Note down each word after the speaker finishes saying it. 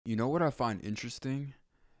You know what I find interesting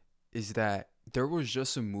is that there was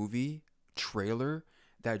just a movie trailer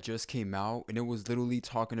that just came out, and it was literally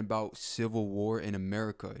talking about civil war in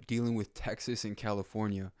America, dealing with Texas and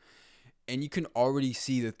California. And you can already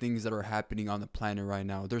see the things that are happening on the planet right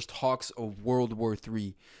now. There's talks of World War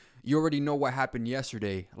III. You already know what happened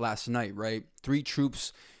yesterday, last night, right? Three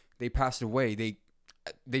troops, they passed away.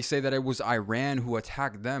 They say that it was Iran who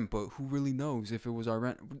attacked them, but who really knows if it was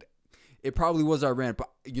Iran? It probably was Iran, but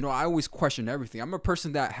I always question everything. I'm a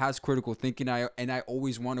person that has critical thinking. I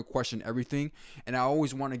always want to question everything, and I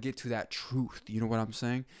always want to get to that truth. You know what I'm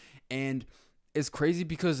saying? And it's crazy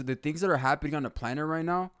because the things that are happening on the planet right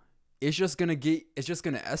now, it's just gonna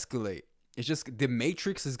escalate. It's just the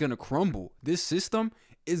matrix is gonna crumble. This system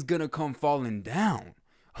is gonna come falling down.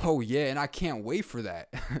 Oh yeah, and I can't wait for that.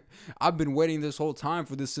 I've been waiting this whole time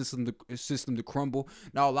for this system to crumble.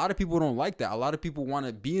 Now a lot of people don't like that. A lot of people want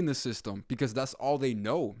to be in the system because that's all they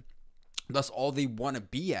know. That's all they want to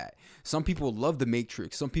be at. Some people love the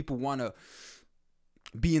matrix. Some people want to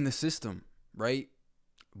be in the system, right?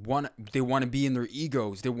 They want to be in their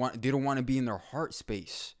egos. They don't want to be in their heart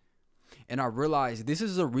space. And I realize this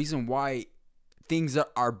is a reason why things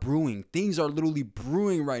are brewing. Things are literally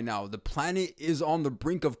brewing right now. The planet is on the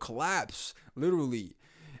brink of collapse, literally.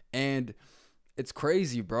 And it's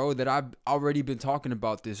crazy, bro, that I've already been talking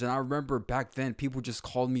about this. And I remember back then, people just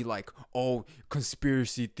called me like, oh,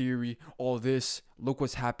 conspiracy theory, all this. Look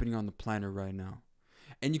what's happening on the planet right now.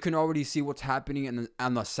 And you can already see what's happening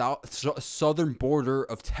on the southern border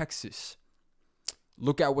of Texas.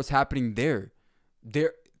 Look at what's happening there.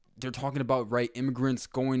 They're they're talking about, right, immigrants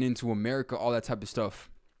going into America, all that type of stuff.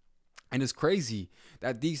 And it's crazy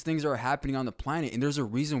that these things are happening on the planet, and there's a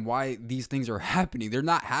reason why these things are happening. They're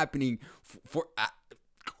not happening for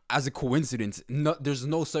as a coincidence. No, there's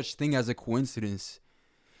no such thing as a coincidence.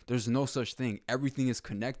 There's no such thing. Everything is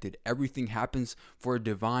connected. Everything happens for a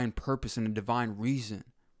divine purpose and a divine reason.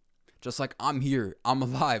 Just like I'm here, I'm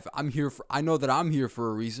alive. I know that I'm here for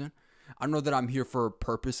a reason. I know that I'm here for a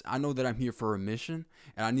purpose. I know that I'm here for a mission,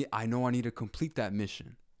 and I know I need to complete that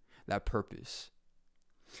mission, that purpose.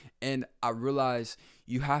 And I realize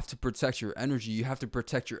you have to protect your energy. You have to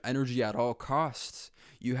protect your energy at all costs.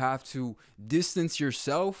 You have to distance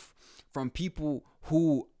yourself from people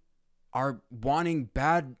who are wanting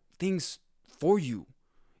bad things for you.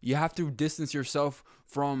 You have to distance yourself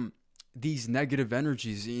from these negative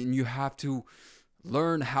energies, and you have to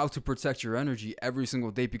learn how to protect your energy every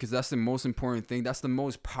single day, because that's the most important thing. That's the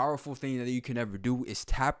most powerful thing that you can ever do, is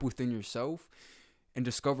tap within yourself and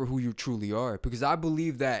discover who you truly are. Because I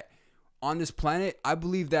believe that on this planet, I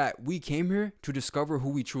believe that we came here to discover who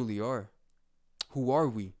we truly are. Who are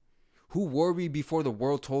we? Who were we before the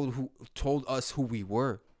world told us who we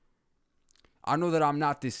were? I know that I'm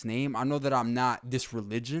not this name. I know that I'm not this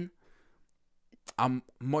religion. I'm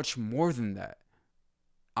much more than that.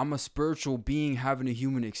 I'm a spiritual being having a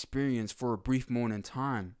human experience for a brief moment in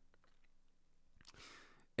time.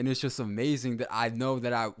 And it's just amazing that I know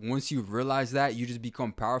that once you realize that, you just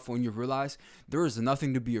become powerful, and you realize there is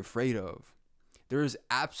nothing to be afraid of. There is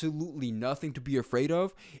absolutely nothing to be afraid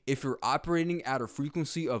of if you're operating at a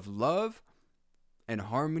frequency of love and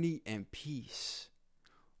harmony and peace.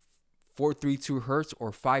 432 hertz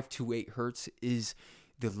or 528 hertz is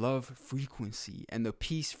the love frequency, and the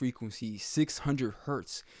peace frequency, 600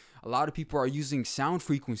 hertz. A lot of people are using sound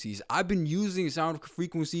frequencies. I've been using sound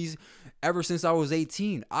frequencies ever since I was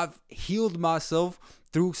 18. I've healed myself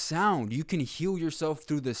through sound. You can heal yourself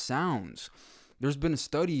through the sounds. There's been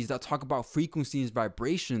studies that talk about frequencies,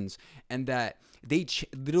 vibrations, and that they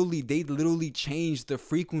literally change the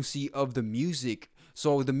frequency of the music.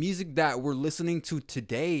 So the music that we're listening to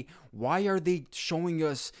today, why are they showing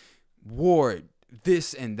us war,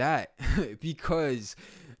 this and that? Because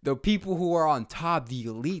the people who are on top, the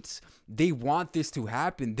elites, they want this to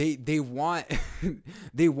happen. They want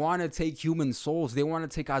they want to take human souls. They want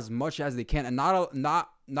to take as much as they can, and not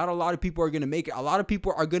a lot of people are going to make it. A lot of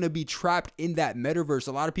people are going to be trapped in that metaverse.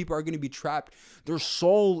 A lot of people are going to be trapped. Their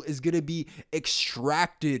soul is going to be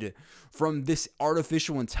extracted from this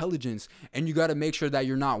artificial intelligence. And you got to make sure that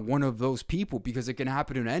you're not one of those people, because it can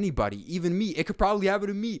happen to anybody, even me. It could probably happen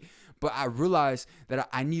to me. But I realize that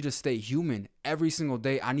I need to stay human every single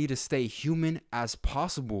day. I need to stay human as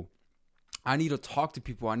possible. I need to talk to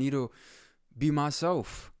people. I need to be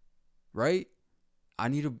myself, right? I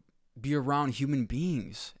need to be around human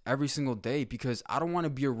beings every single day, because I don't want to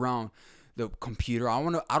be around the computer. I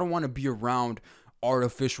don't want to be around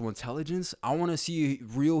artificial intelligence. I want to see a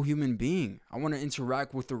real human being. I want to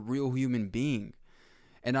interact with a real human being.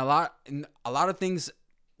 And a lot of things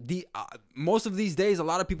the most of these days, a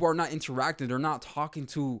lot of people are not interacting. They're not talking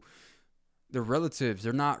to their relatives.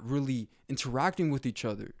 They're not really interacting with each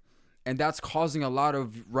other, and that's causing a lot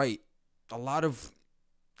of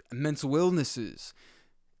mental illnesses.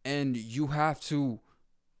 And you have to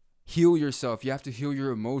heal yourself. You have to heal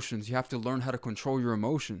your emotions. You have to learn how to control your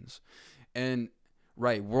emotions. And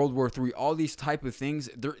right, World War III, all these type of things,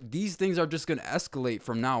 these things are just gonna escalate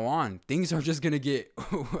from now on. Things are just gonna get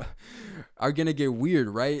weird,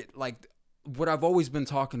 right? Like what I've always been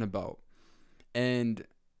talking about. And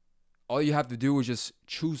all you have to do is just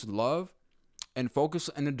choose love and focus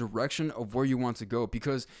in the direction of where you want to go.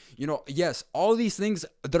 Because, yes, all these things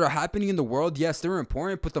that are happening in the world, yes, they're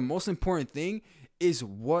important, but the most important thing is,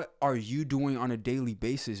 what are you doing on a daily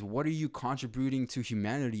basis? What are you contributing to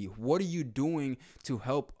humanity? What are you doing to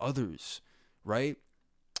help others, right?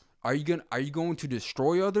 Are you going to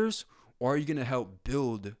destroy others, or are you going to help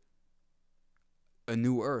build a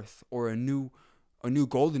new earth or a new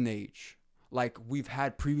golden age like we've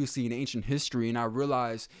had previously in ancient history? And I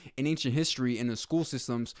realize in ancient history, in the school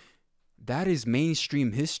systems, that is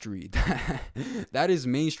mainstream history. That is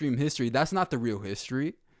mainstream history. That's not the real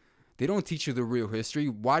history. They don't teach you the real history.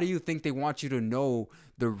 Why do you think they want you to know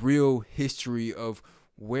the real history of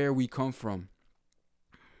where we come from?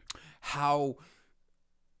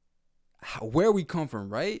 Where we come from,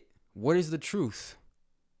 right? What is the truth?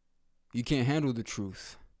 You can't handle the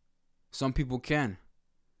truth. Some people can.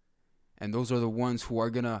 And those are the ones who are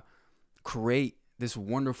going to create this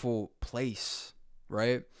wonderful place,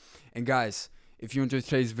 right? And guys, if you enjoyed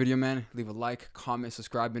today's video, man, leave a like, comment,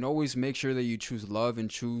 subscribe, and always make sure that you choose love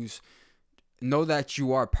and know that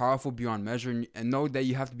you are powerful beyond measure, and know that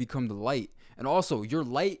you have to become the light. And also, your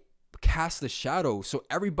light casts the shadow. So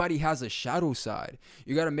everybody has a shadow side.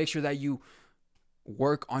 You got to make sure that you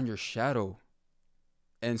work on your shadow.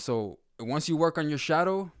 And so once you work on your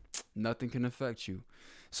shadow, nothing can affect you.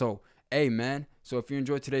 So, hey, man. So if you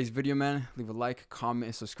enjoyed today's video, man, leave a like, comment,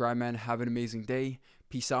 and subscribe, man. Have an amazing day.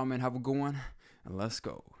 Peace out, man. Have a good one. And let's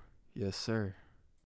go. Yes, sir.